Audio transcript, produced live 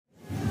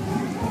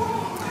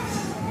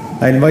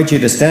I invite you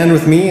to stand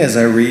with me as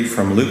I read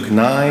from Luke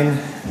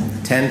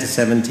 9:10 to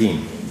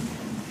 17.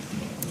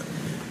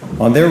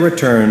 On their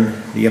return,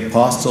 the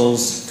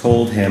apostles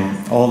told him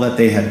all that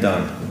they had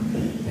done,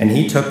 and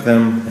he took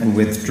them and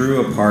withdrew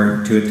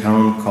apart to a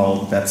town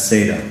called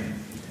Bethsaida.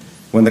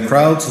 When the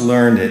crowds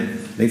learned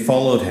it, they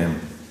followed him,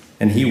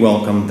 and he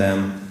welcomed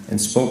them and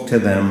spoke to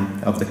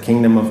them of the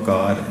kingdom of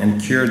God and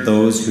cured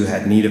those who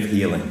had need of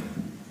healing.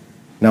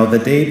 Now the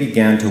day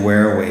began to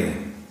wear away,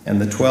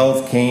 and the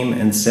 12 came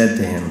and said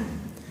to him,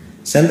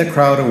 "Send the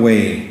crowd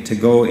away to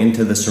go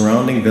into the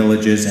surrounding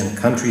villages and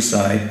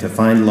countryside to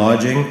find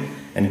lodging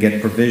and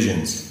get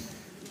provisions,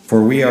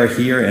 for we are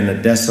here in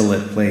a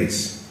desolate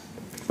place."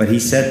 But he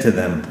said to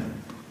them,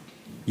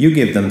 "You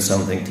give them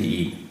something to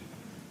eat."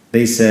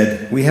 They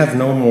said, "We have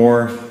no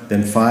more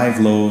than 5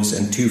 loaves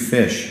and 2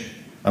 fish,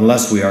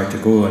 unless we are to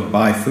go and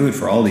buy food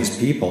for all these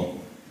people."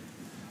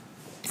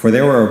 For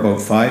there were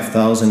about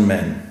 5,000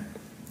 men.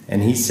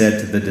 And he said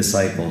to the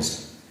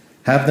disciples,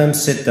 "Have them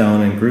sit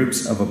down in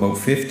groups of about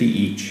 50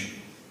 each."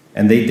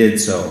 And they did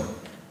so,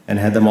 and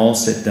had them all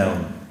sit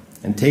down.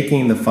 And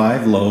taking the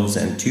 5 loaves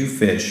and 2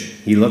 fish,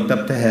 he looked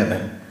up to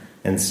heaven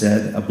and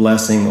said a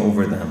blessing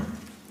over them.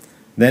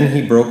 Then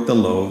he broke the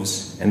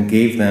loaves and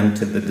gave them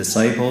to the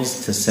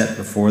disciples to set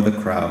before the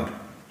crowd.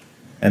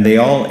 And they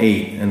all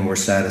ate and were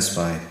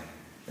satisfied.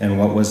 And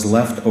what was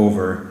left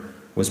over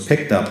was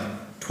picked up,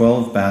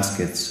 12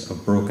 baskets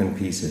of broken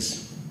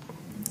pieces.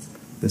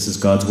 This is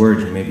God's word.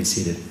 You may be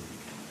seated.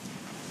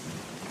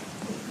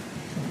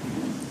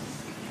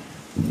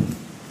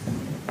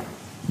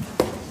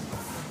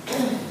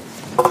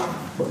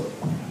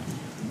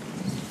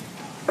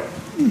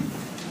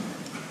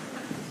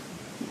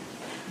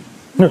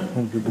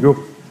 Good to go.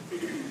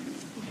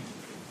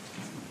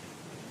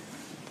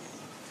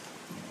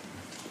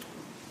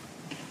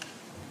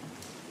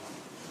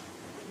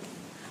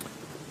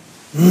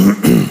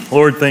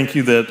 Lord, thank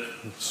you that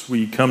as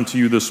we come to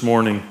you this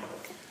morning,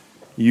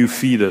 you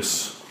feed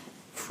us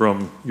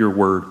from your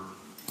word.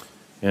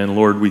 And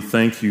Lord, we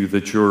thank you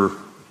that your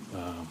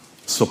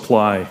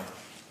supply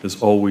is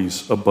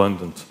always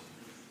abundant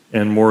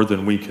and more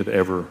than we could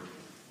ever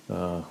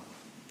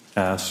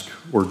ask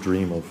or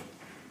dream of.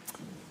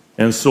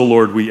 And so,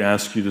 Lord, we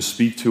ask you to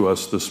speak to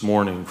us this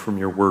morning from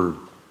your word,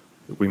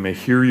 that we may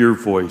hear your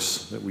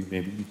voice, that we may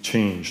be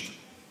changed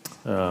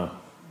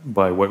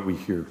by what we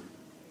hear.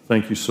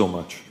 Thank you so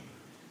much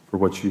for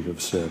what you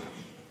have said.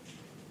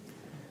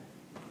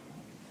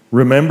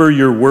 Remember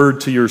your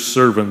word to your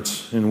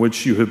servant, in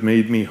which you have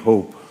made me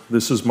hope.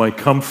 This is my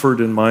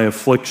comfort in my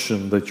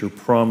affliction, that your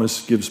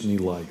promise gives me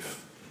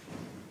life.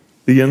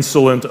 The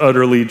insolent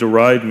utterly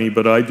deride me,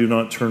 but I do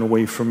not turn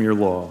away from your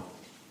law.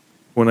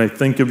 When I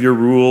think of your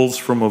rules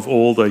from of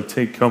old, I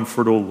take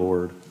comfort, O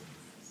Lord.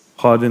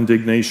 Hot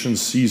indignation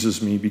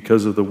seizes me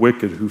because of the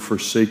wicked who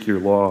forsake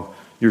your law.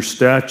 Your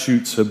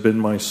statutes have been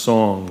my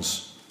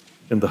songs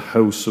in the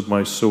house of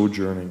my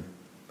sojourning.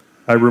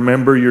 I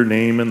remember your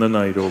name in the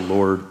night, O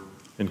Lord,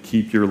 and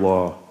keep your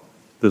law.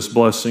 This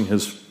blessing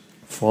has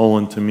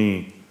fallen to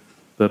me,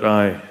 that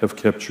I have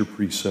kept your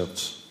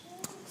precepts.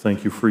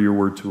 Thank you for your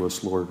word to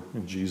us, Lord.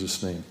 In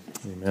Jesus' name,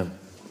 amen.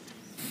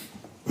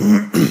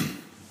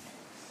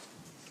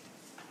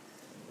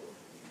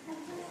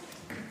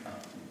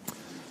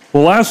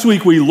 Well, last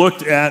week we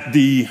looked at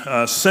the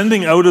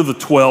sending out of the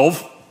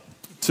 12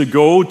 to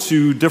go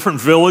to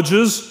different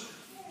villages,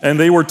 and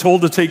they were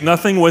told to take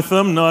nothing with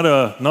them, not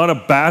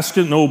a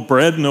basket, no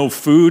bread, no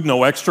food,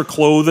 no extra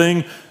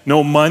clothing,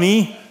 no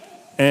money.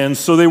 And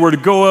so they were to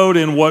go out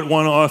in what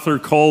one author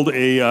called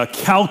a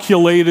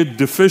calculated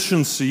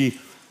deficiency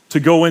to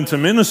go into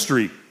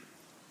ministry.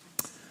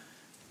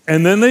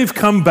 And then they've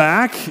come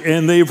back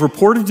and they've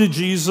reported to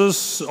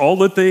Jesus all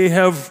that they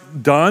have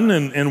done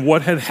and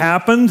what had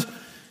happened.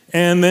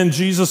 And then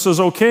Jesus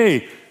says,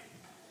 okay,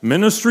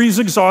 ministry's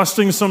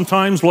exhausting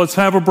sometimes, let's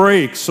have a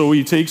break. So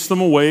he takes them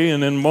away,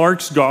 and in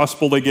Mark's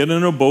gospel, they get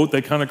in a boat,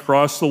 they kind of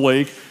cross the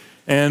lake,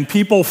 and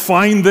people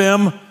find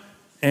them,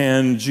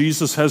 and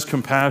Jesus has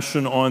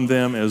compassion on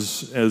them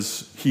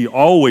as he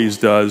always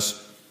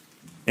does,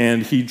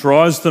 and he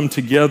draws them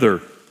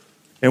together.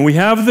 And we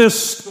have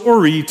this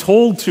story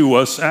told to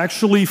us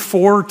actually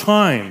 4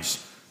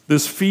 times,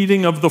 this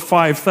feeding of the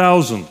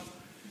 5,000.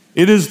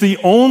 It is the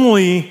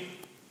only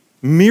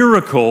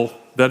miracle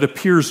that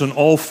appears in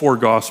all 4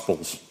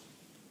 Gospels.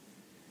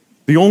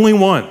 The only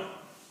one.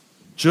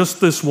 Just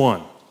this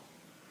one.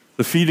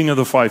 The feeding of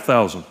the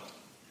 5,000.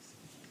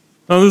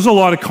 Now, there's a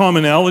lot of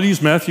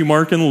commonalities. Matthew,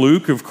 Mark, and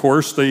Luke, of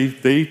course,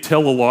 they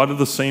tell a lot of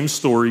the same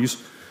stories.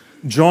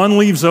 John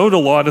leaves out a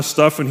lot of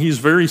stuff, and he's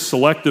very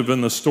selective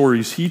in the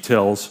stories he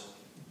tells.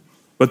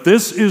 But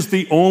this is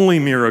the only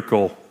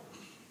miracle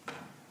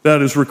that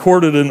is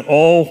recorded in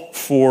all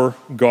 4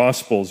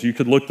 Gospels. You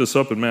could look this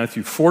up in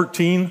Matthew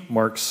 14,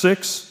 Mark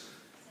 6,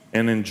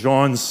 and in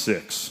John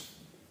 6.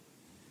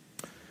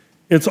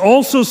 It's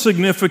also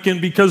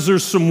significant because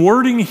there's some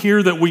wording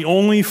here that we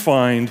only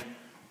find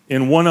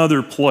in one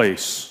other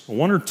place,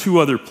 1 or 2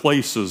 other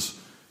places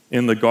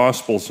in the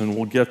Gospels, and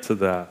we'll get to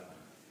that.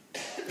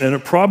 And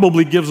it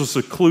probably gives us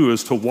a clue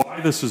as to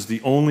why this is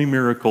the only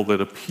miracle that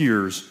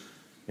appears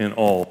in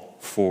all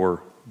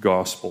four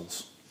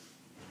Gospels.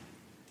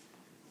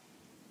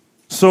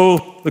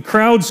 So the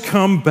crowds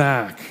come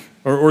back,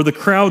 or the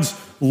crowds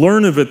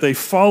learn of it. They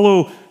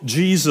follow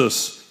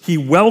Jesus. He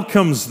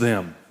welcomes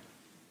them.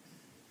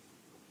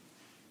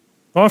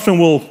 Often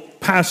we'll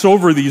pass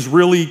over these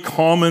really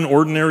common,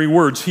 ordinary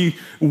words. He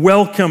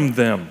welcomed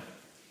them.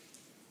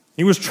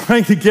 He was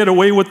trying to get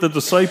away with the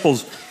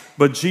disciples,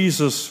 but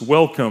Jesus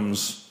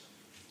welcomes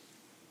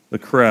the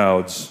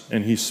crowds,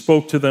 and he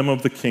spoke to them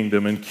of the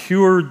kingdom and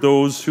cured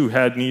those who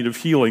had need of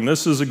healing.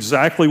 This is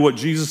exactly what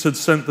Jesus had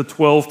sent the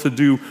 12 to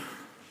do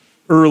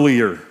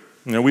earlier.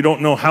 Now, we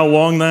don't know how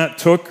long that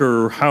took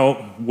or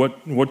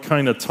what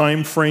kind of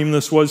time frame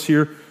this was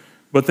here,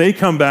 but they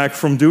come back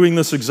from doing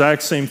this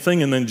exact same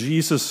thing, and then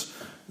Jesus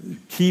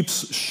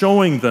keeps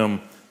showing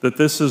them that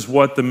this is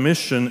what the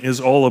mission is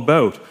all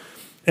about.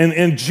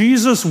 And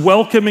Jesus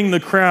welcoming the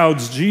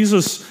crowds,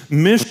 Jesus'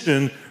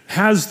 mission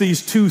has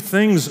these two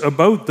things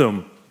about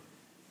them.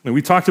 And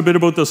we talked a bit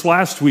about this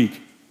last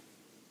week.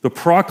 The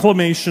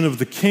proclamation of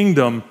the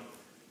kingdom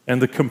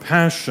and the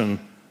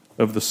compassion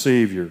of the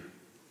Savior.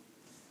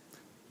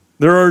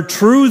 There are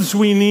truths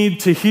we need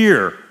to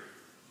hear.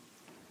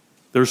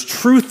 There's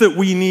truth that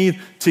we need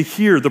to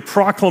hear, the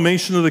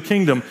proclamation of the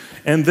kingdom,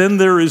 and then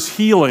there is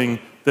healing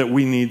that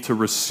we need to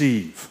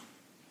receive.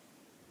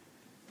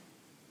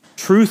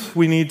 Truth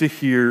we need to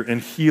hear, and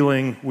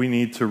healing we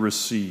need to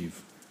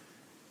receive.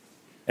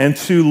 And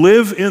to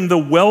live in the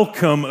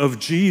welcome of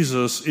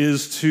Jesus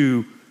is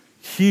to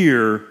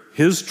hear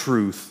his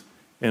truth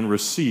and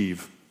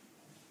receive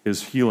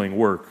his healing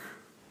work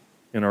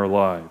in our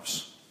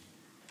lives.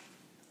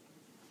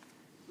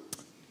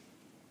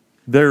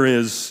 There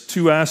is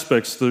two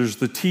aspects. There's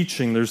the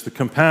teaching, there's the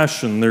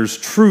compassion, there's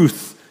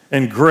truth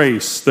and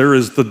grace. There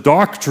is the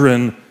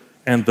doctrine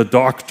and the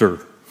doctor.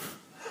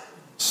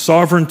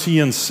 Sovereignty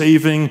and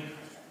saving.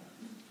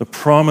 The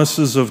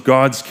promises of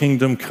God's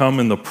kingdom come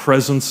in the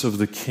presence of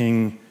the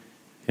King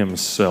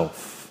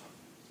himself.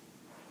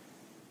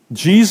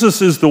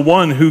 Jesus is the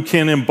one who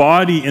can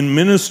embody and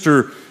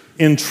minister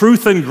in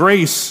truth and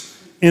grace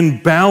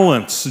in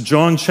balance.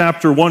 John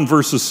chapter 1,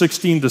 verses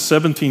 16 to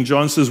 17,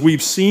 John says,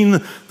 we've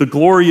seen the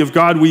glory of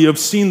God. We have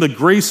seen the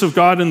grace of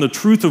God and the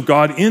truth of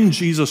God in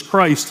Jesus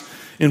Christ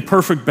in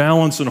perfect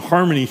balance and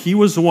harmony. He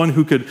was the one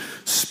who could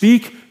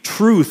speak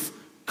truth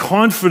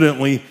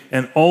confidently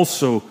and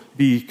also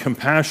be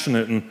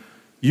compassionate. And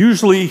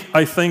usually,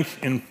 I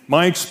think, in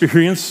my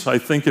experience, I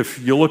think if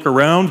you look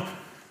around,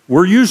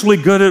 we're usually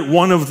good at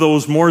one of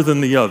those more than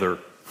the other.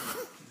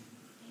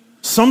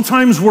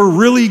 Sometimes we're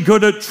really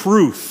good at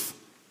truth,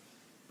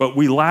 but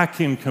we lack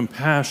in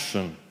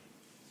compassion.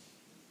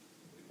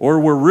 Or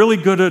we're really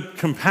good at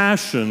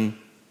compassion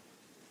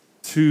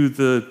to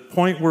the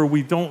point where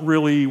we don't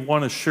really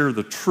want to share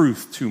the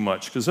truth too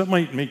much, because that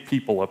might make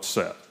people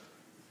upset.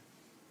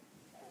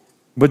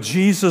 But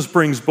Jesus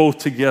brings both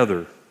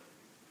together.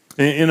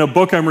 In a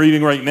book I'm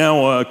reading right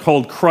now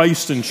called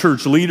Christ and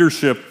Church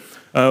Leadership,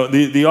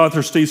 the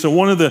author states that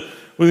one of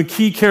the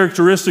key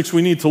characteristics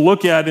we need to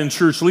look at in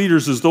church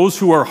leaders is those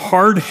who are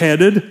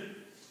hard-headed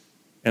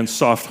and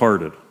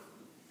soft-hearted.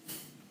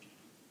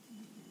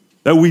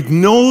 That we'd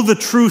know the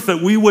truth,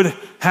 that we would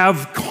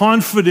have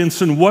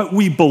confidence in what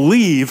we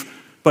believe,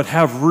 but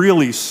have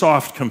really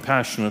soft,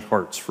 compassionate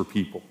hearts for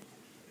people.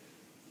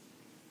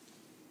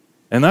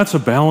 And that's a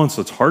balance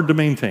that's hard to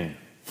maintain.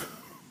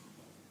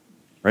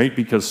 Right?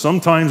 Because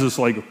sometimes it's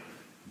like,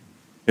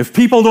 if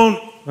people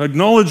don't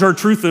acknowledge our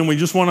truth, then we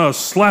just want to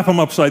slap them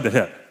upside the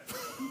head.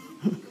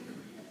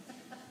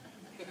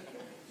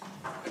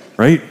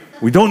 Right?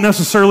 We don't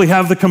necessarily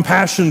have the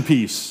compassion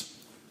piece.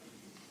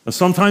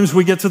 Sometimes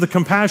we get to the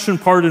compassion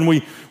part and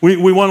we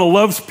want to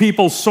love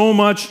people so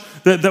much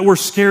that we're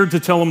scared to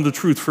tell them the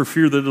truth for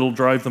fear that it'll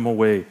drive them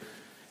away.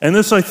 And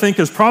this, I think,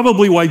 is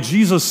probably why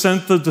Jesus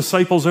sent the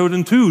disciples out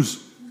in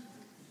twos.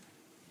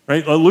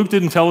 Right? Luke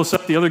didn't tell us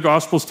that. The other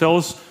Gospels tell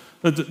us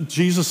that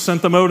Jesus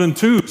sent them out in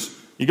twos.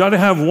 You got to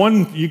have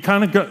one, you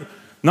kind of got,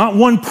 not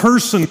one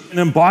person can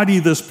embody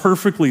this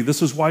perfectly.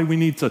 This is why we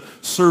need to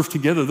serve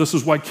together. This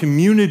is why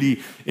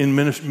community in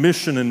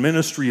mission and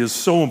ministry is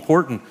so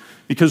important.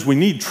 Because we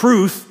need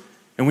truth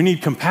and we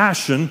need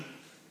compassion,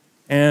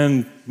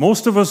 and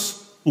most of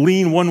us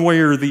lean one way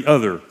or the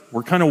other.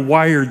 We're kind of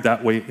wired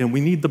that way, and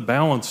we need the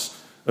balance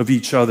of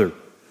each other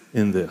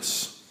in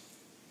this.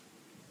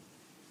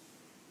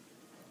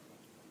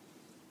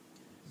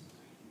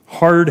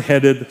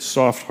 Hard-headed,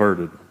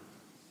 soft-hearted.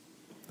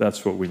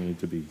 That's what we need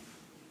to be.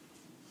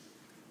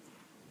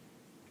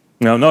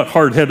 Now, not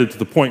hard-headed to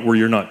the point where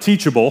you're not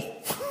teachable.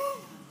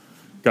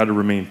 Got to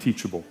remain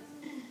teachable.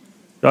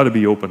 Got to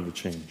be open to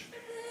change.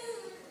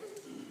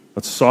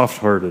 But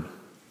soft-hearted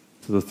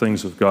to the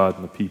things of God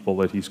and the people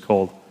that he's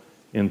called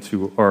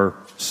into our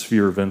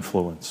sphere of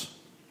influence.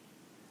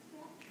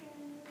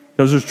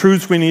 Because there's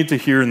truths we need to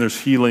hear and there's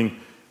healing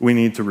we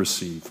need to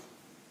receive.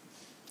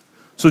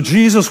 So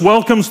Jesus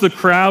welcomes the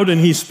crowd and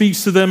he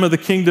speaks to them of the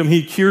kingdom.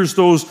 He cures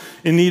those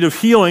in need of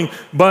healing.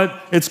 But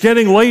it's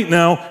getting late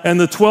now, and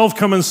the 12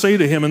 come and say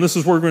to him, and this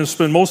is where we're going to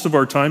spend most of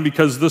our time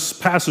because this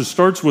passage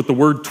starts with the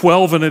word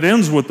 12 and it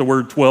ends with the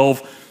word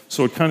 12.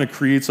 So it kind of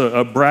creates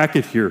a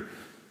bracket here.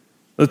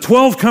 The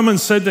 12 come and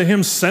said to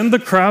him, send the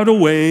crowd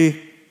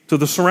away to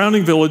the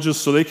surrounding villages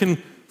so they can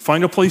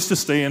find a place to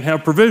stay and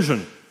have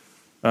provision,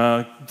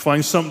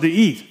 find something to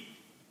eat.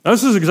 Now,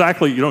 this is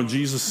exactly,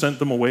 Jesus sent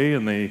them away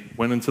and they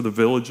went into the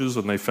villages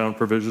and they found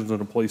provisions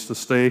and a place to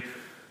stay.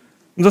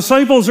 The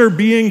disciples are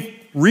being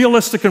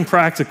realistic and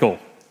practical,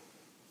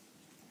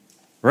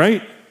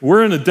 right?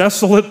 We're in a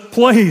desolate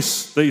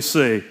place, they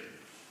say.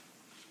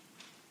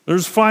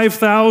 There's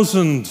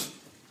 5,000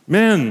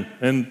 men,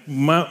 and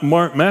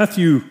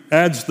Matthew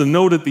adds the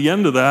note at the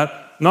end of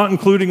that, not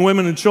including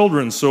women and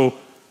children, so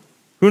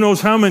who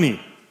knows how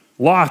many?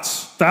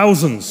 Lots,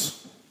 thousands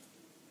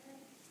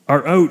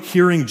are out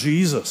hearing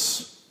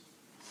Jesus.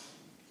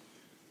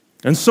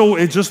 And so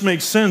it just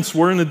makes sense.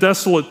 We're in a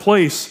desolate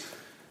place.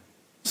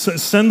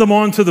 Send them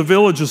on to the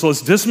villages.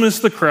 Let's dismiss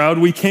the crowd.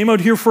 We came out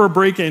here for a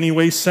break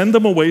anyway. Send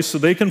them away so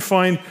they can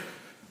find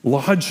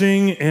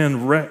lodging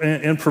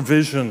and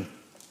provision.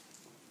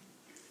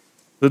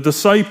 The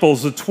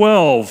disciples, the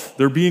 12,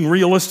 they're being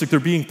realistic.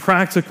 They're being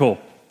practical.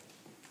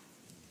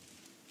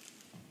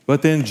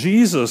 But then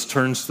Jesus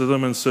turns to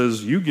them and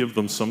says, you give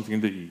them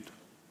something to eat.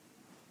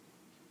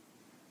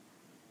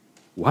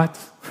 What?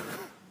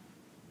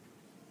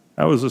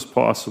 How is this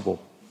possible?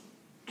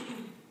 I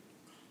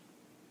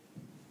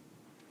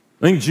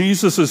think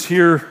Jesus is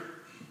here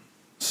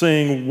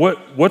saying,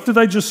 what did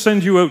I just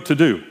send you out to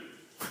do?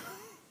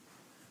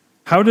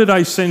 How did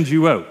I send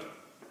you out?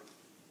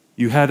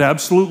 You had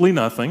absolutely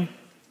nothing,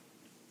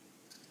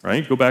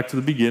 right? Go back to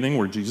the beginning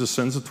where Jesus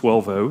sends the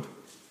 12 out.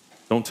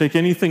 Don't take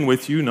anything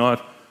with you, no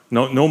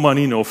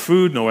money, no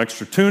food, no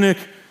extra tunic.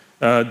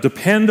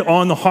 Depend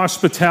on the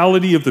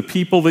hospitality of the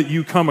people that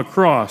you come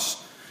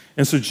across.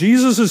 And so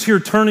Jesus is here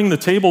turning the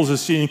tables and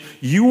saying,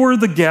 you were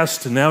the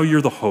guest, now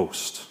you're the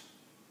host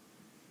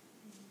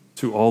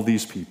to all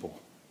these people.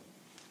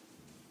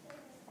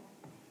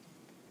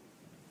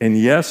 And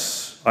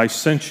yes, I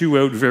sent you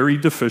out very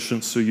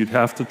deficient, so you'd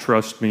have to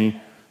trust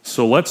me.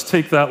 So let's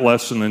take that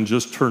lesson and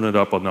just turn it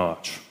up a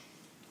notch.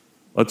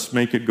 Let's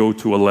make it go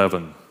to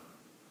 11.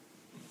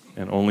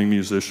 And only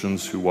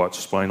musicians who watch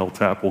Spinal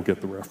Tap will get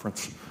the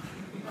reference.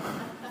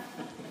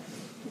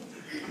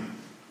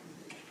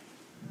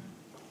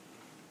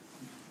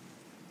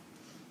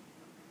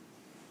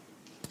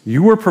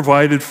 You were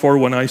provided for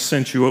when I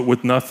sent you out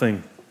with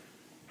nothing.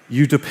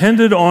 You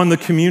depended on the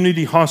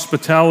community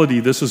hospitality.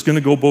 This is going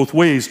to go both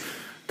ways.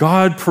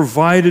 God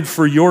provided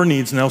for your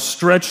needs. Now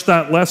stretch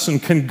that lesson.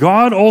 Can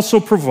God also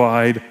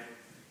provide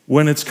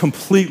when it's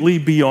completely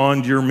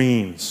beyond your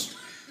means?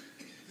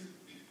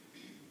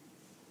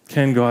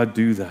 Can God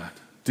do that?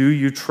 Do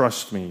you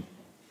trust me?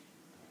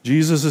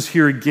 Jesus is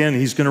here again.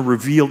 He's going to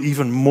reveal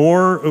even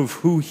more of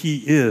who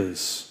he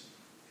is.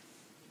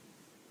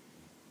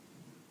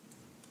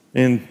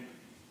 And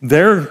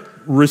their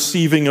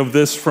receiving of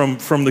this from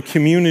the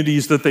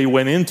communities that they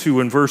went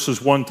into in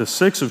verses 1 to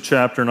 6 of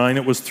chapter 9,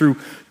 it was through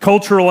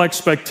cultural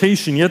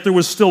expectation, yet there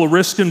was still a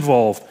risk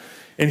involved.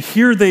 And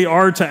here they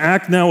are to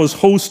act now as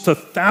hosts to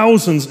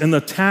thousands, and the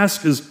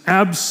task is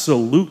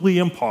absolutely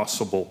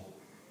impossible.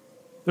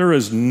 There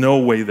is no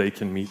way they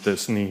can meet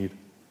this need.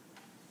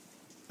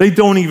 They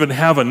don't even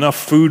have enough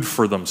food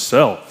for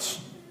themselves.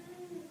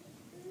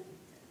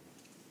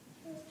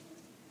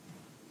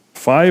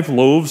 5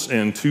 loaves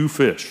and 2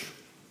 fish.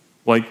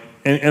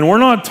 And we're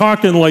not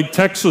talking like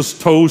Texas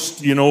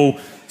toast,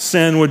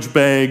 sandwich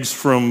bags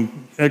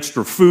from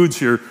Extra Foods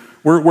here.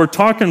 We're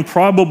talking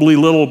probably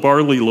little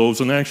barley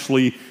loaves. And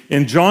actually,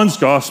 in John's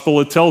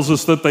gospel, it tells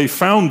us that they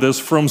found this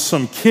from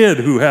some kid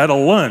who had a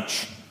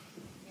lunch.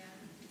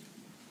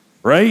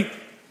 Right?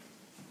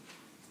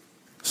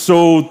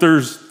 So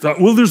there's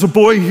a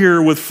boy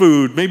here with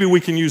food. Maybe we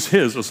can use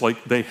his. It's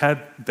like they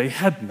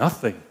had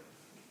nothing.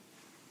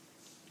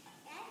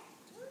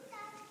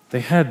 They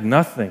had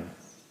nothing.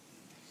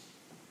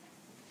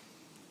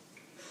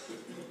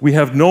 We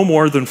have no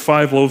more than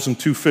 5 loaves and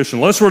 2 fish.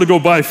 Unless we're to go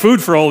buy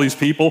food for all these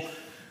people.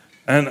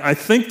 And I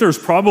think there's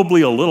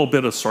probably a little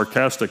bit of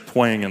sarcastic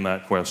twang in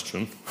that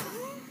question.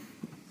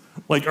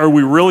 Like, are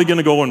we really going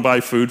to go and buy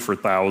food for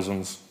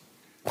thousands?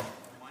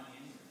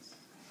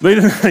 They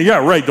didn't, yeah,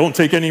 right, don't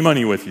take any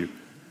money with you.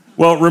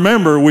 Well,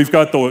 remember, we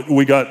got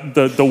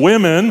the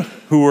women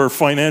who are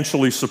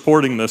financially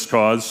supporting this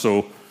cause,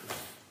 so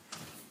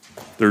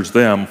there's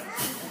them.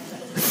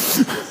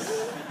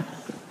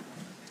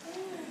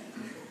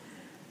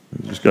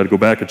 Just got to go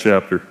back a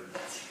chapter.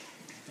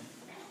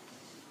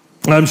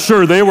 I'm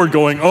sure they were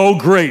going, oh,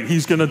 great,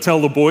 he's going to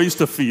tell the boys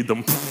to feed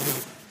them.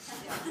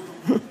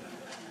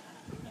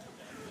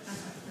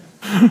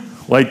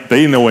 Like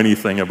they know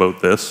anything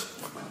about this.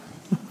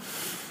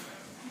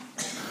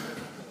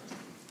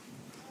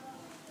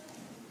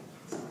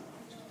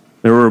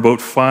 There were about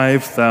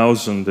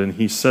 5,000, and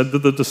he said to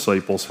the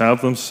disciples,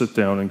 have them sit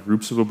down in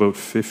groups of about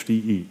 50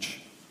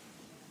 each.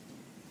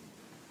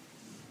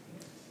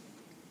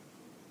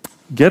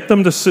 Get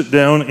them to sit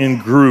down in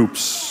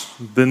groups.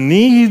 The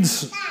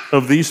needs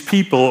of these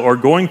people are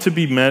going to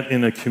be met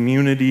in a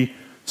community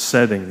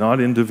setting, not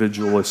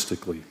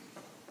individualistically.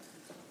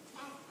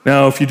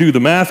 Now, if you do the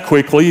math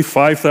quickly,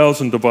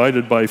 5,000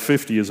 divided by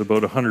 50 is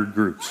about 100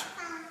 groups,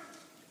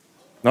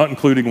 not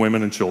including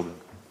women and children.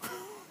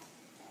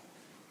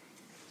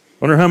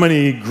 Wonder how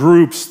many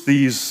groups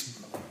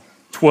these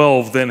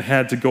 12 then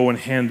had to go and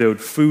hand out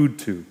food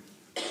to.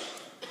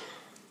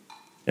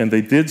 And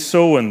they did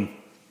so and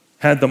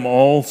had them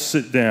all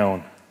sit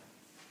down.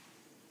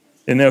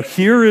 And now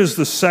here is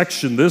the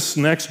section, this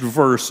next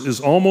verse is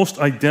almost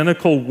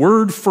identical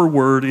word for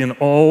word in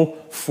all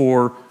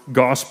four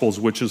Gospels,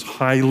 which is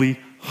highly,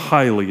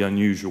 highly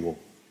unusual.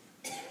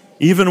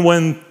 Even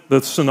when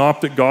the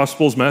synoptic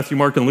Gospels, Matthew,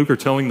 Mark, and Luke are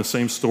telling the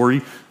same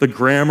story, the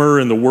grammar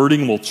and the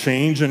wording will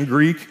change in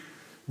Greek.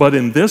 But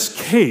in this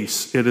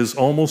case, it is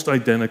almost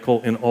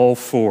identical in all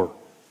four.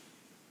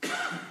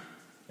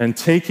 And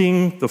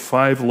taking the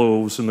 5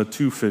 loaves and the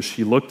 2 fish,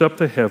 he looked up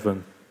to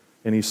heaven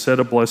and he said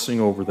a blessing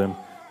over them.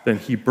 Then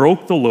he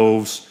broke the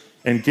loaves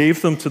and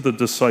gave them to the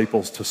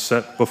disciples to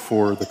set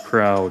before the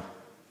crowd.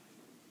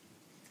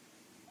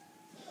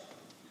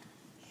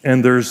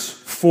 And there's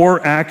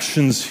 4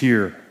 actions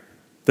here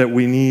that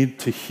we need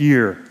to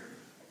hear.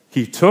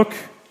 He took,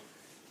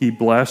 he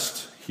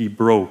blessed, he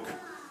broke,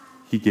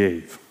 he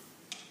gave.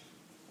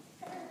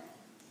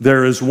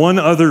 There is one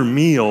other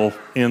meal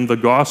in the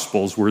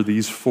Gospels where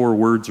these 4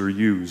 words are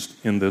used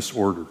in this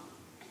order.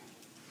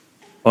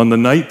 On the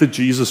night that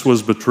Jesus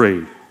was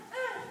betrayed,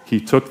 he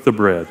took the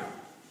bread,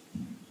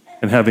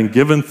 and having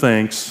given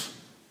thanks,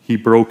 he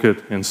broke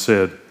it and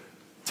said,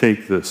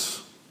 "Take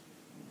this,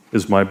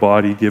 is my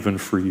body given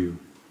for you.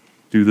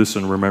 Do this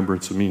in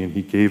remembrance of me." And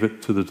he gave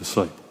it to the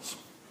disciples.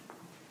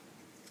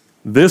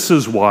 This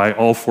is why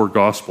all 4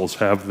 Gospels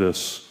have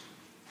this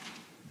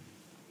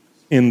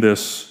in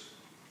this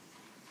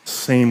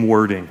same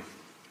wording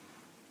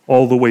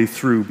all the way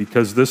through,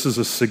 because this is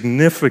a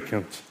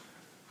significant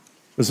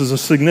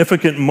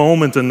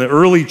moment, and the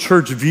early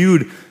church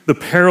viewed the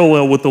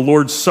parallel with the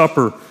Lord's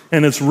Supper,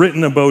 and it's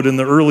written about in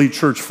the early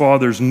church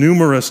fathers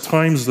numerous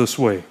times this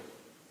way.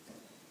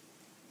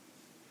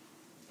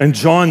 And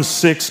John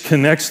 6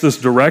 connects this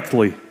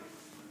directly.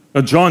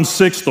 Now, John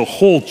 6, the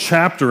whole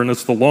chapter, and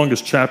it's the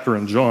longest chapter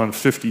in John,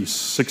 50,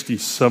 60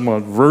 some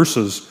odd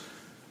verses,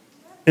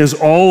 is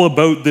all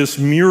about this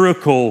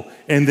miracle,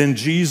 and then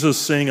Jesus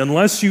saying,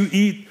 unless you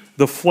eat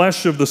the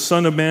flesh of the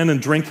Son of Man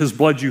and drink his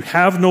blood, you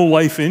have no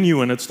life in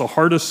you. And it's the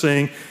hardest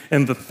saying.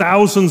 And the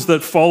thousands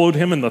that followed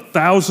him and the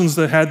thousands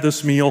that had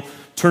this meal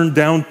turned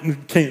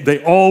down,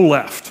 they all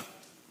left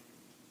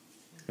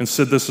and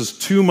said, "This is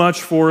too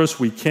much for us.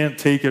 We can't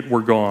take it.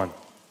 We're gone."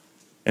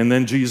 And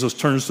then Jesus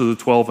turns to the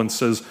 12 and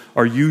says,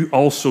 "Are you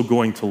also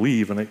going to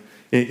leave?" And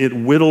it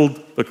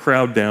whittled the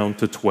crowd down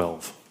to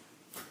 12.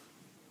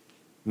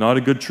 Not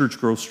a good church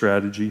growth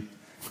strategy.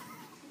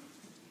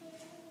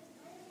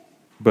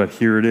 But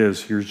here it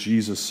is. Here's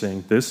Jesus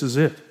saying, this is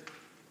it.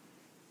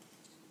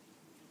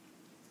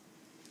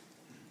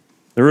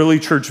 The early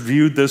church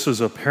viewed this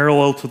as a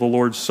parallel to the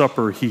Lord's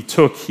Supper. He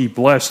took, he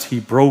blessed, he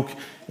broke,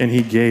 and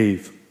he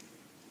gave.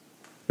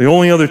 The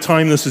only other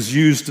time this is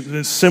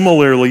used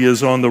similarly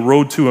is on the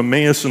road to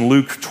Emmaus in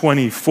Luke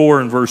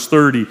 24 and verse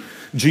 30.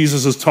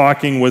 Jesus is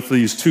talking with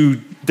these 2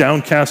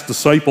 downcast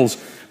disciples,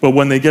 but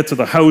when they get to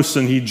the house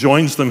and he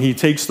joins them, he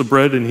takes the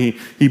bread and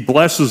he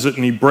blesses it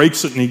and he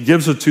breaks it and he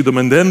gives it to them.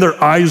 And then their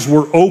eyes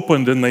were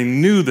opened and they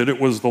knew that it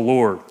was the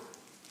Lord.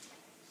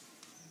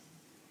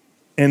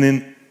 And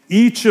in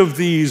each of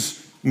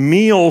these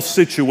meal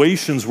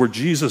situations where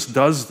Jesus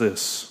does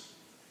this,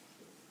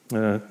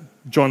 I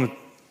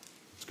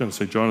was going to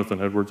say Jonathan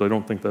Edwards, I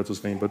don't think that's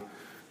his name, but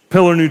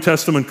Pillar New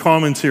Testament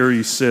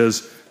Commentary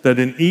says that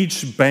in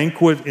each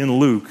banquet in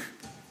Luke,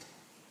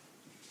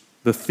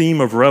 the theme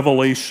of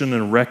revelation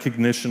and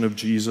recognition of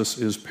Jesus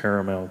is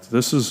paramount.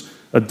 This is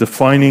a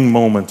defining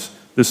moment.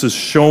 This is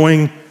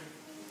showing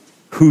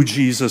who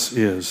Jesus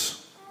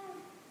is.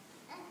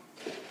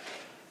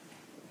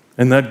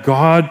 And that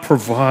God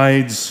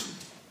provides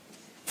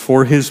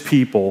for his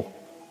people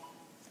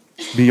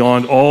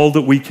beyond all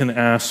that we can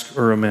ask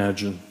or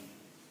imagine.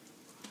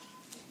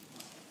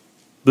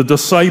 The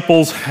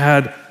disciples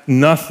had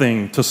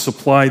nothing to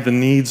supply the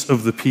needs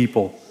of the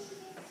people.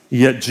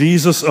 Yet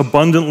Jesus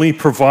abundantly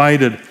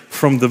provided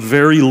from the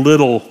very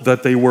little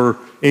that they were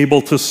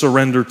able to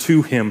surrender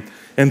to him.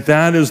 And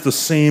that is the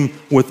same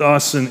with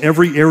us in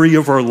every area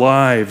of our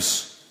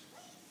lives.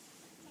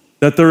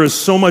 That there is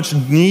so much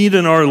need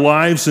in our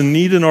lives and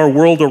need in our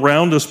world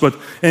around us,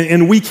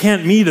 and we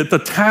can't meet it. The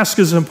task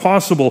is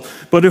impossible.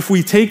 But if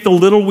we take the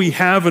little we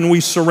have and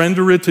we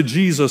surrender it to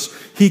Jesus,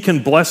 he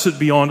can bless it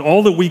beyond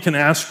all that we can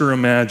ask or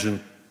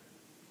imagine.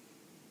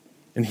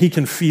 And he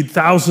can feed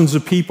thousands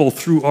of people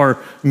through our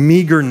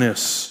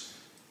meagerness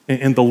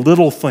and the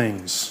little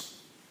things.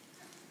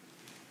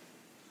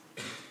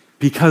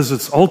 Because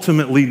it's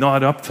ultimately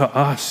not up to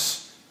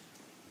us,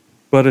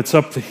 but it's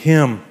up to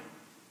him.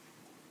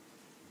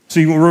 So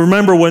you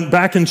remember when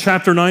back in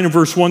chapter 9 and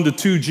verse 1 to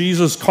 2,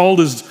 Jesus called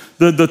his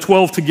the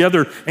 12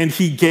 together, and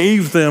he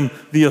gave them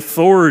the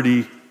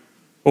authority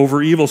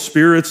over evil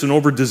spirits and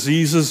over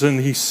diseases, and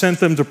he sent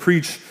them to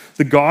preach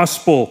the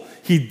gospel.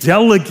 He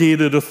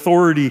delegated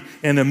authority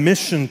and a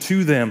mission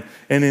to them.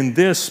 And in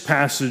this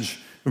passage,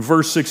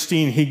 verse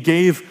 16, he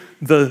gave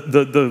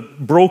the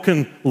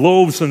broken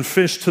loaves and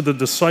fish to the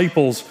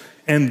disciples,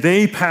 and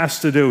they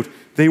passed it out.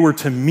 They were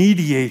to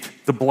mediate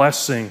the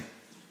blessing.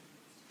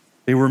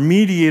 They were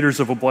mediators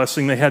of a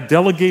blessing. They had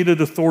delegated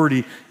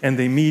authority, and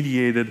they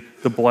mediated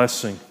the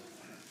blessing.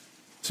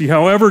 See,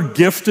 however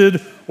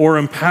gifted or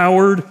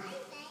empowered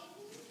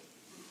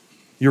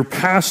your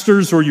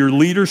pastors or your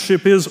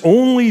leadership is,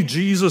 only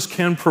Jesus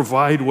can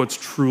provide what's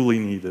truly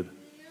needed.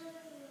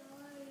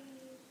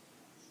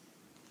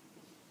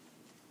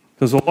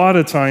 Because a lot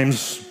of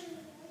times,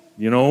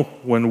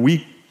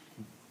 when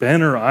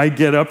Ben or I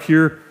get up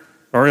here,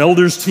 our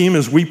elders team,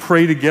 as we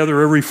pray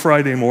together every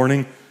Friday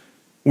morning,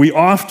 we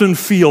often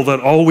feel that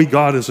all we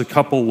got is a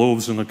couple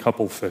loaves and a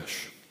couple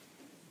fish.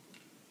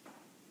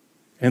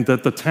 And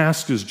that the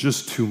task is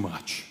just too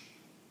much.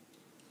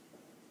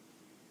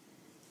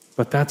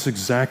 But that's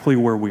exactly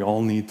where we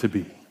all need to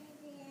be.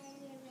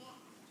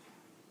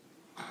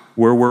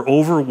 Where we're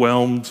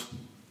overwhelmed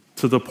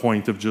to the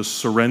point of just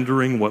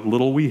surrendering what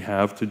little we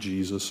have to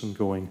Jesus and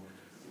going,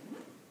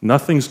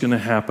 nothing's going to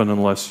happen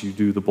unless you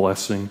do the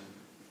blessing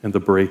and the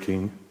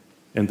breaking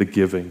and the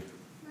giving.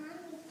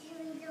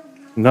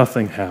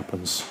 Nothing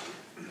happens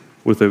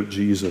without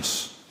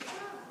Jesus.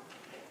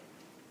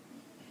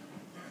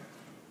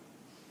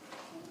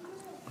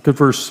 Look at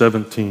verse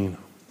 17.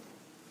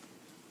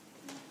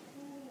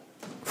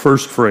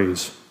 First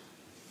phrase,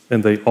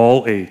 and they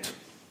all ate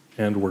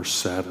and were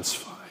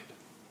satisfied.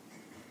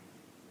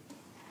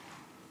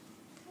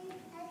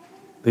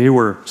 They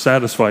were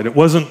satisfied. It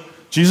wasn't,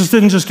 Jesus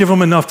didn't just give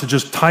them enough to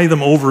just tie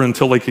them over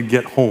until they could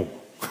get home.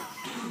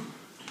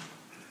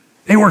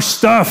 They were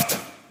stuffed.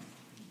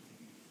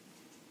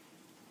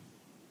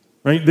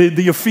 Right?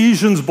 The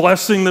Ephesians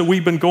blessing that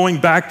we've been going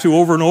back to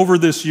over and over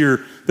this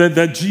year,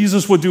 that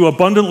Jesus would do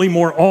abundantly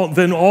more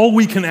than all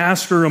we can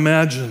ask or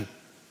imagine.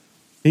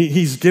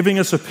 He's giving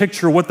us a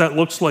picture of what that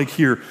looks like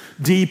here.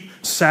 Deep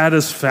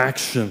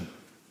satisfaction.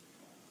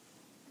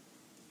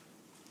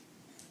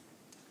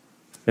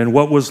 And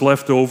what was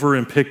left over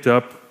and picked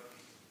up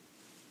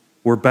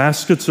were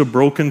baskets of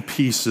broken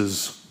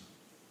pieces,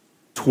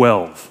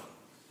 12.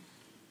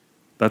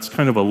 That's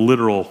kind of a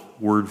literal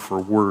word for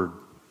word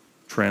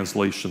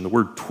translation. The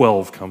word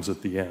 12 comes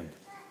at the end.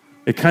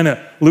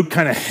 Luke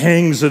kind of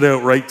hangs it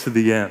out right to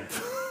the end.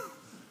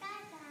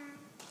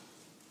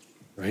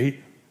 Right?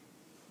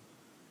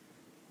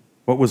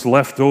 What was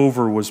left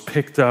over was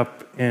picked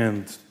up,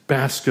 and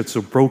baskets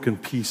of broken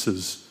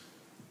pieces,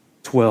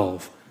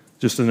 12.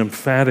 Just an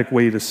emphatic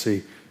way to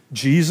say,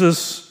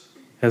 Jesus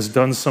has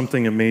done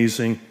something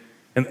amazing,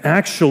 and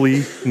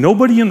actually,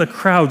 nobody in the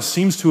crowd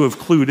seems to have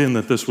clued in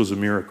that this was a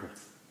miracle.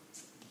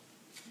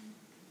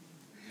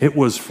 It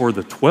was for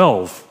the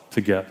 12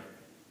 to get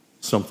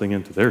something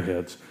into their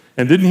heads.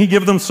 And didn't he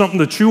give them something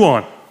to chew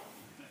on?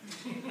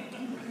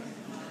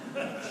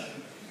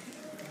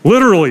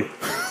 Literally.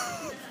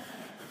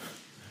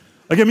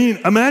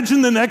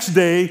 Imagine the next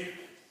day,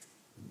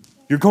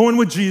 you're going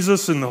with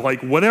Jesus and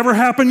whatever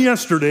happened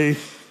yesterday,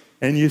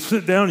 and you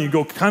sit down and you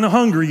go kind of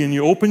hungry and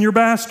you open your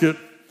basket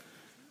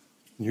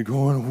and you're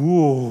going,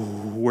 whoa,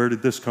 where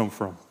did this come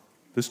from?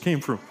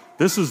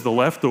 This is the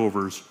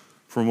leftovers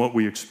from what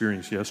we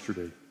experienced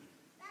yesterday.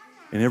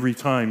 And every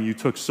time you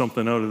took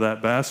something out of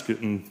that basket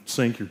and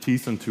sank your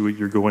teeth into it,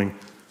 you're going,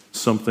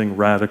 something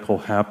radical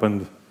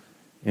happened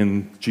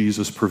in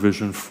Jesus'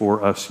 provision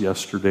for us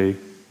yesterday.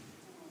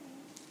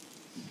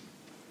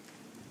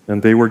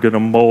 And they were going to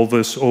mull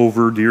this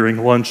over during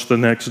lunch the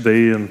next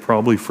day and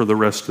probably for the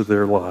rest of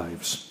their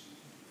lives.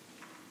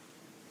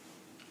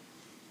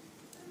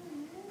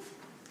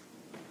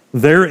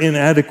 Their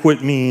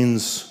inadequate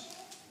means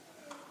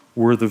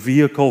were the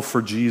vehicle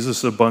for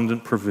Jesus'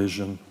 abundant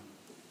provision.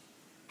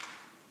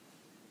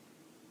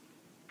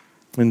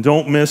 And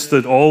don't miss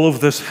that all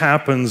of this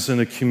happens in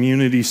a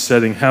community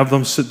setting. Have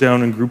them sit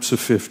down in groups of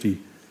 50.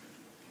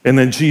 And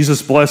then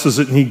Jesus blesses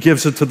it and he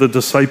gives it to the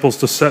disciples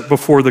to set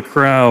before the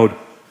crowd.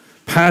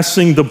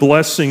 Passing the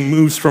blessing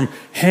moves from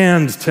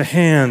hand to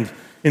hand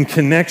in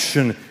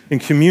connection, in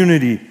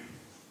community.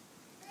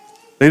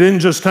 They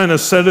didn't just kind of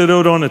set it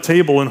out on a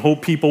table and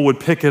hope people would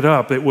pick it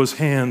up. It was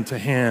hand to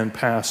hand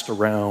passed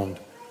around.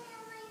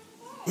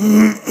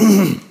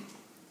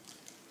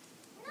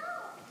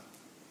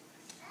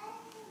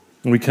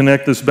 We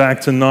connect this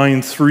back to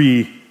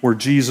 9:3, where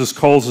Jesus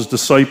calls his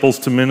disciples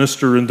to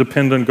minister and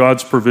depend on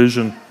God's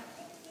provision.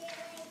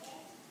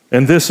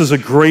 And this is a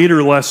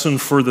greater lesson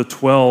for the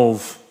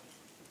 12.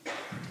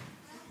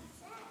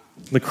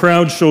 The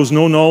crowd shows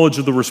no knowledge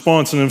of the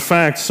response, and in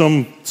fact,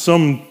 some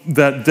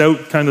that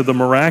doubt kind of the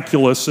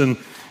miraculous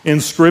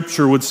in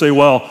Scripture would say,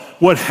 well,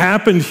 what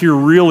happened here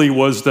really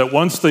was that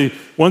once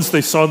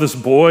they saw this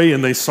boy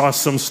and they saw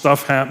some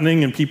stuff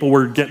happening and people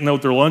were getting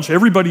out their lunch,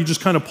 everybody just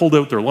kind of pulled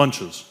out their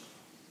lunches.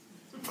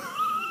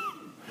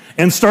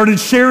 and started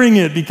sharing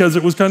it because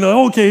it was kind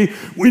of, okay,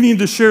 we need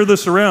to share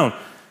this around.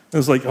 It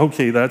was like,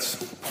 okay,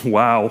 that's,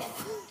 wow.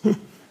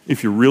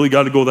 If you really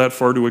got to go that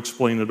far to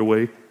explain it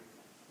away.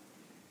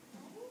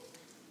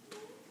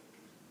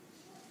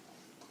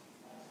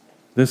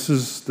 This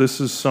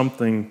is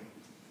something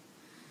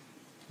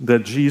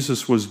that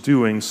Jesus was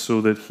doing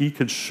so that he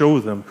could show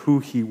them who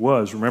he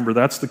was. Remember,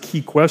 that's the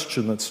key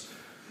question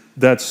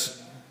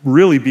that's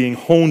really being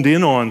honed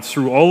in on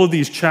through all of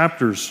these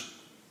chapters.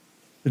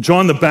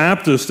 John the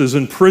Baptist is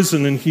in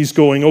prison and he's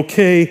going,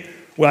 okay,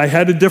 well, I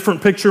had a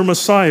different picture of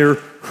Messiah.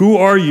 Who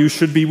are you?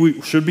 Should be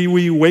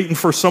we waiting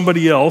for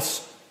somebody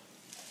else?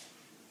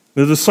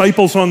 The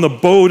disciples on the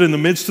boat in the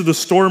midst of the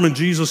storm, and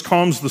Jesus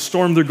calms the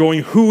storm. They're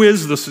going, who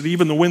is this? And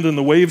even the wind and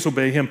the waves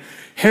obey him.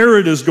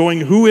 Herod is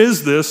going, who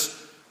is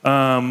this?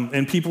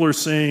 And people are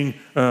saying,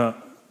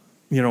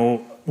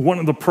 one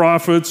of the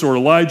prophets or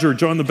Elijah or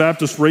John the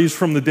Baptist raised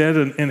from the dead.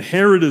 And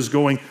Herod is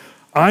going,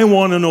 I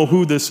want to know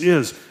who this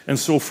is. And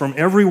so from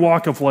every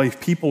walk of life,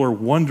 people are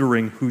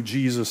wondering who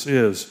Jesus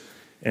is.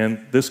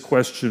 And this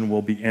question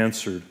will be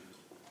answered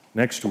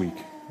next week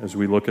as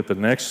we look at the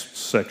next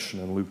section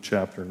in Luke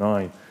chapter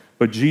 9.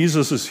 But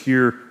Jesus is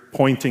here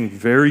pointing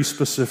very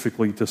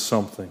specifically to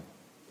something.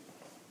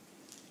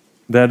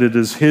 That it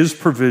is his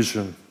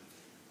provision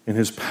and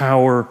his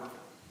power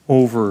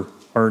over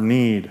our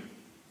need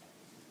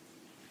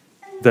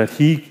that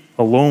he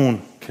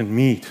alone can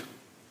meet.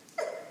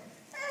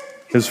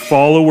 His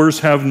followers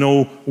have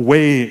no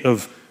way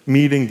of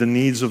meeting the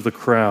needs of the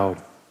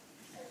crowd.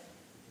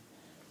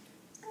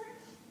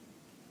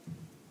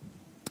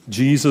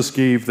 Jesus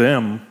gave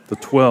them, the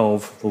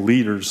 12, the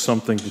leaders,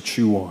 something to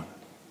chew on.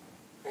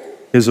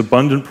 His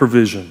abundant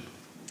provision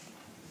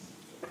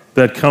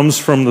that comes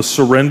from the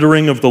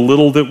surrendering of the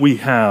little that we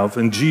have,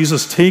 and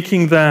Jesus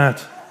taking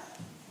that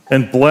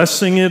and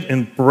blessing it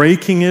and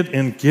breaking it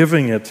and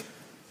giving it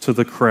to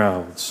the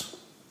crowds.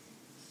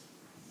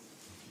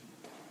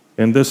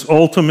 And this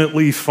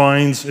ultimately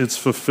finds its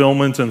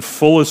fulfillment and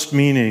fullest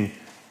meaning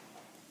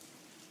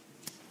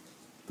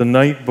the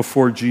night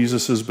before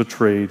Jesus is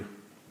betrayed.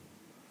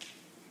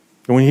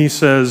 And when he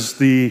says,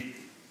 the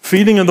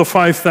feeding of the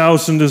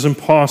 5,000 is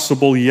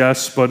impossible,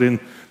 yes, but in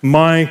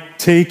my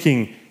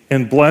taking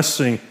and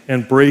blessing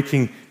and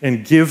breaking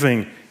and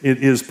giving,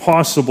 it is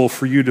possible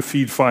for you to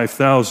feed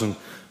 5,000.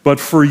 But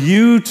for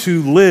you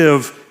to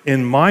live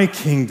in my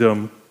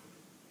kingdom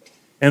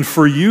and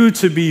for you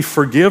to be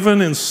forgiven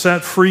and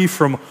set free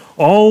from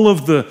all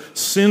of the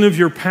sin of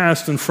your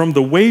past and from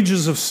the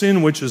wages of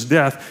sin, which is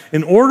death,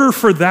 in order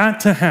for that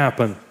to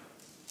happen,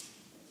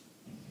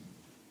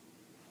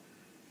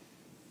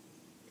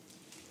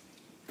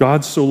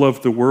 God so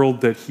loved the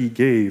world that he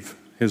gave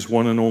his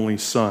one and only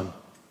Son,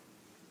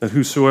 that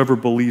whosoever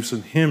believes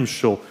in him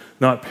shall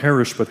not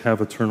perish but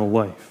have eternal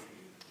life.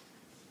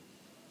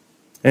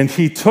 And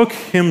he took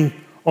him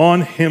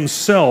on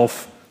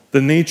himself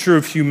the nature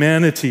of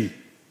humanity.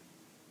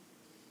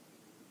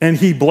 And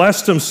he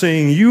blessed him,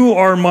 saying, you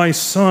are my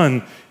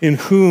Son, in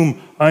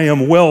whom I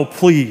am well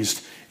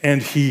pleased.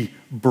 And he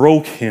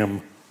broke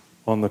him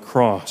on the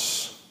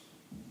cross.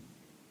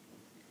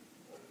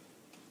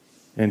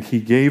 And he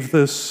gave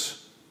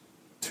this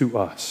to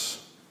us.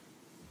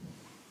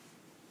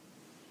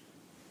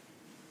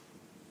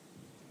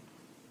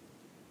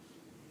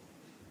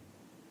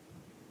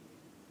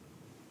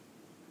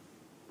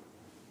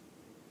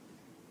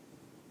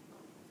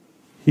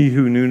 He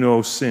who knew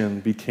no sin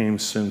became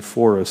sin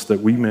for us,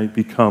 that we might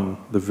become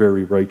the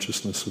very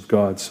righteousness of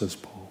God, says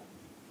Paul.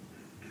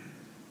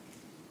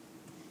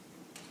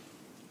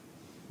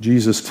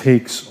 Jesus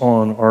takes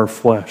on our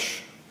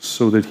flesh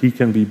so that he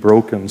can be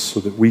broken,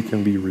 so that we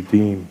can be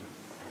redeemed.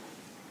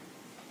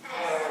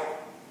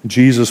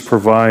 Jesus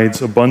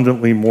provides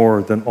abundantly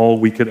more than all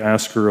we could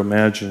ask or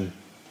imagine.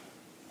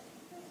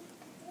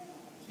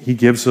 He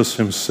gives us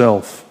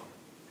himself.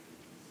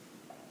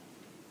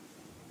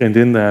 And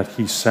in that,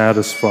 he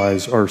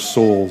satisfies our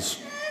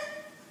souls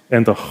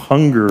and the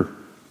hunger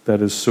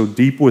that is so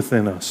deep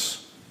within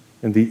us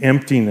and the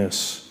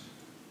emptiness.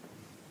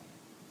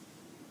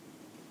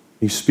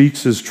 He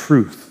speaks his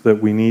truth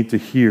that we need to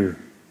hear,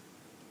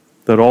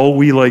 that all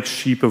we like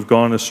sheep have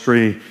gone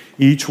astray.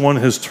 Each one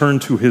has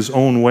turned to his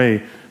own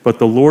way, but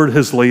the Lord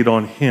has laid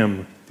on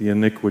him the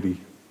iniquity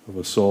of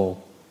us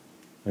all.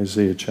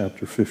 Isaiah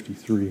chapter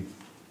 53.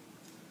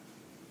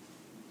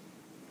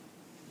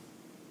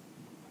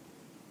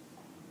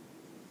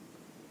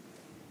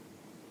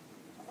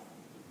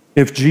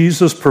 If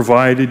Jesus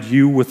provided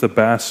you with a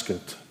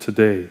basket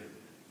today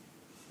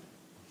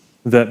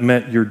that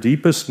met your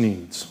deepest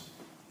needs,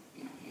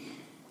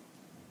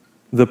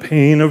 the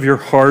pain of your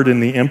heart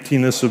and the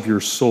emptiness of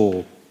your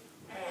soul,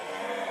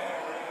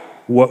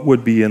 what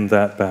would be in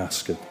that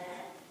basket?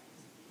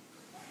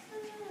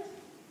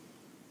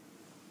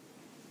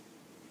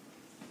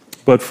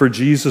 But for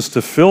Jesus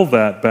to fill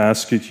that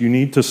basket, you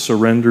need to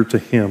surrender to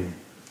him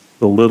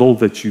the little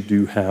that you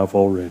do have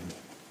already.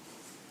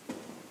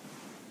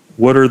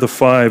 What are the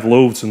 5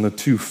 loaves and the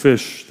 2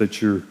 fish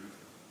that you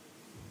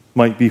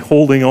might be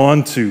holding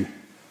on to?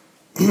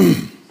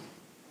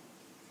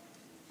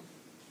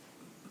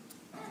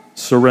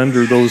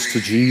 surrender those to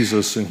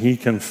Jesus, and he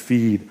can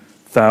feed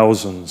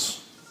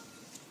thousands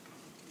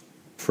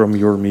from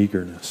your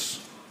meagerness.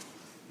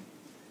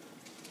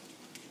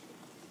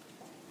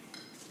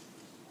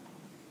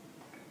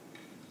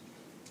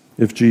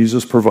 If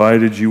Jesus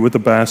provided you with a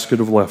basket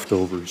of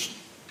leftovers,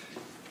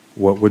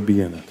 what would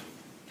be in it?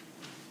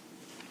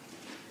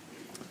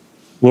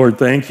 Lord,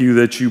 thank you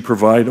that you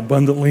provide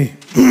abundantly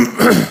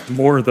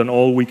more than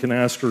all we can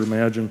ask or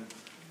imagine.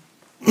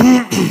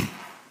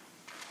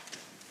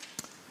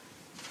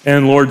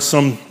 And Lord,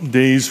 some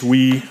days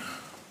we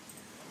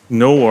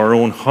know our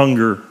own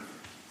hunger.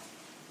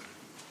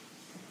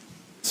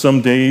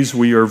 Some days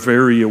we are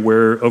very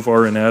aware of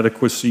our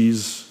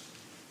inadequacies.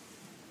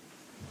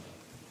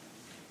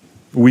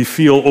 We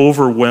feel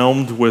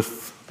overwhelmed with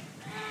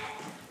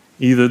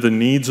either the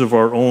needs of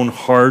our own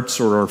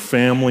hearts or our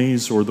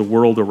families or the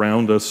world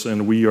around us,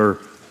 and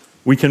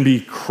we can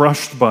be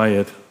crushed by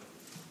it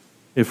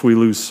if we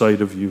lose sight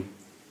of you.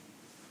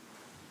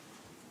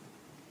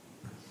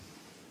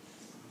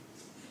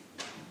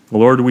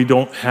 Lord, we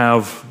don't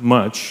have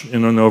much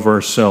in and of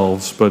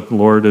ourselves, but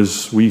Lord,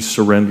 as we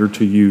surrender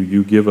to you,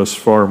 you give us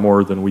far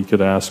more than we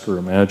could ask or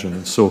imagine.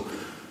 And so,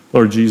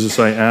 Lord Jesus,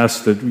 I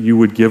ask that you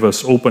would give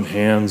us open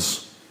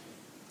hands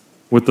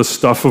with the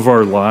stuff of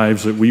our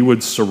lives, that we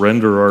would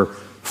surrender our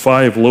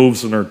 5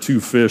 loaves and our 2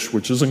 fish,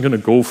 which isn't going to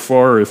go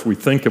far if we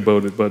think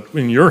about it, but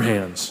in your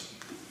hands,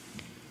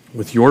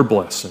 with your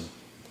blessing,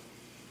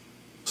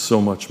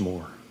 so much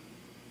more.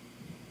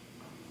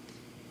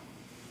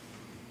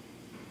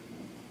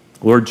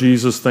 Lord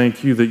Jesus,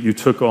 thank you that you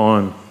took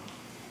on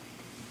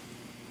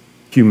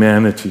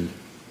humanity,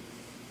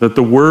 that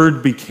the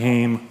Word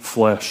became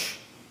flesh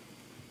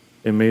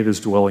and made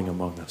his dwelling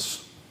among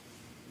us.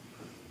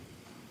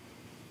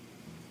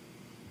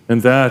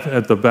 And that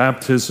at the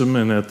baptism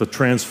and at the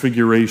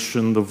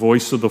transfiguration, the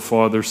voice of the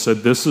Father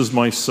said, "This is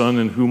my Son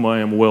in whom I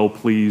am well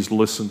pleased,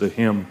 listen to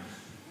him."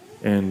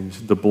 And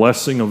the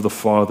blessing of the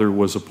Father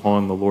was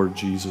upon the Lord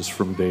Jesus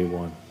from day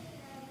one.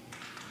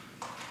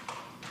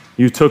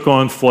 You took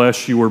on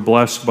flesh, you were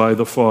blessed by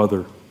the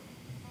Father.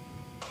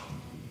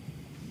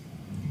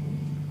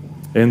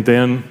 And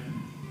then,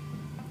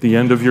 the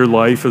end of your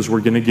life, as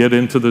we're going to get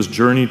into this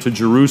journey to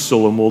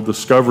Jerusalem, we'll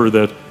discover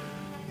that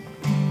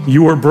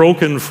you were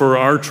broken for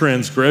our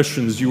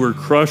transgressions, you were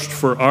crushed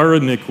for our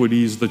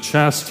iniquities. The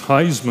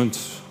chastisement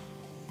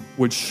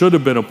which should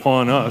have been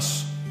upon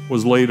us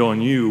was laid on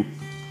you.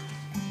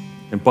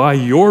 And by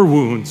your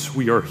wounds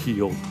we are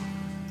healed.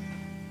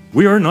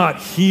 We are not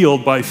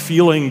healed by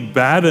feeling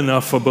bad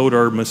enough about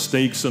our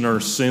mistakes and our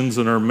sins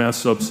and our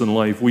mess-ups in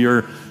life. We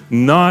are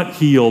not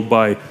healed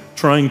by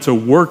trying to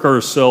work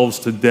ourselves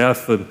to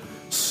death and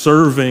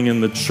serving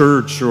in the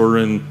church or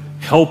in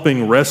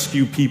helping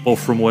rescue people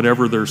from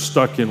whatever they're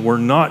stuck in. We're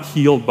not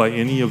healed by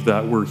any of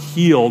that. We're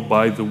healed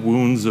by the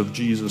wounds of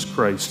Jesus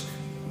Christ,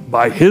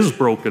 by his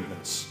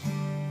brokenness,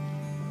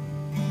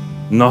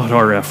 not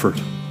our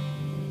effort.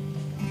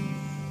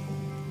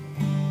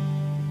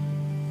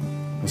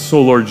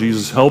 So, Lord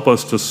Jesus, help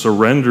us to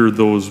surrender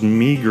those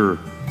meager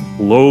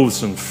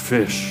loaves and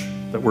fish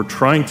that we're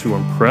trying to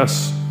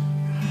impress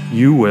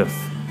you with,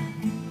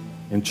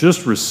 and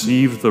just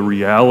receive the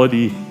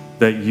reality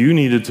that you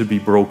needed to be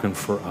broken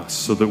for us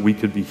so that we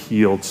could be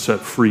healed, set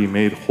free,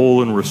 made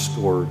whole, and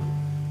restored.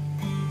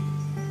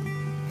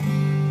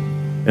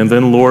 And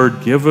then,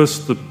 Lord, give us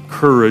the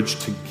courage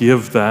to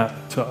give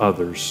that to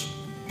others,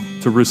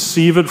 to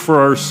receive it for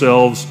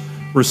ourselves,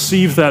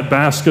 receive that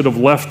basket of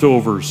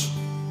leftovers,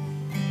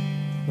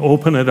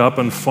 open it up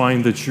and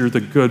find that you're the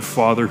good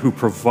Father who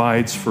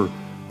provides for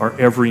our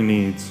every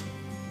needs.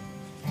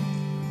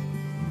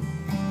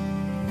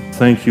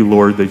 Thank you,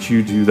 Lord, that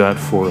you do that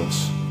for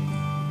us.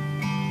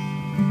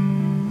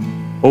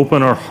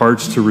 Open our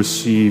hearts to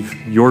receive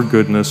your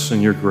goodness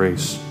and your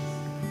grace.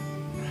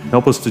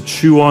 Help us to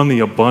chew on the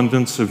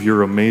abundance of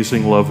your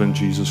amazing love in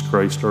Jesus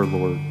Christ our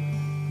Lord.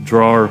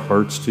 Draw our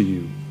hearts to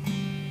you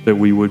that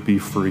we would be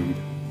freed.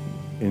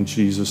 In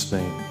Jesus'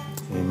 name,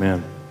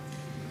 amen.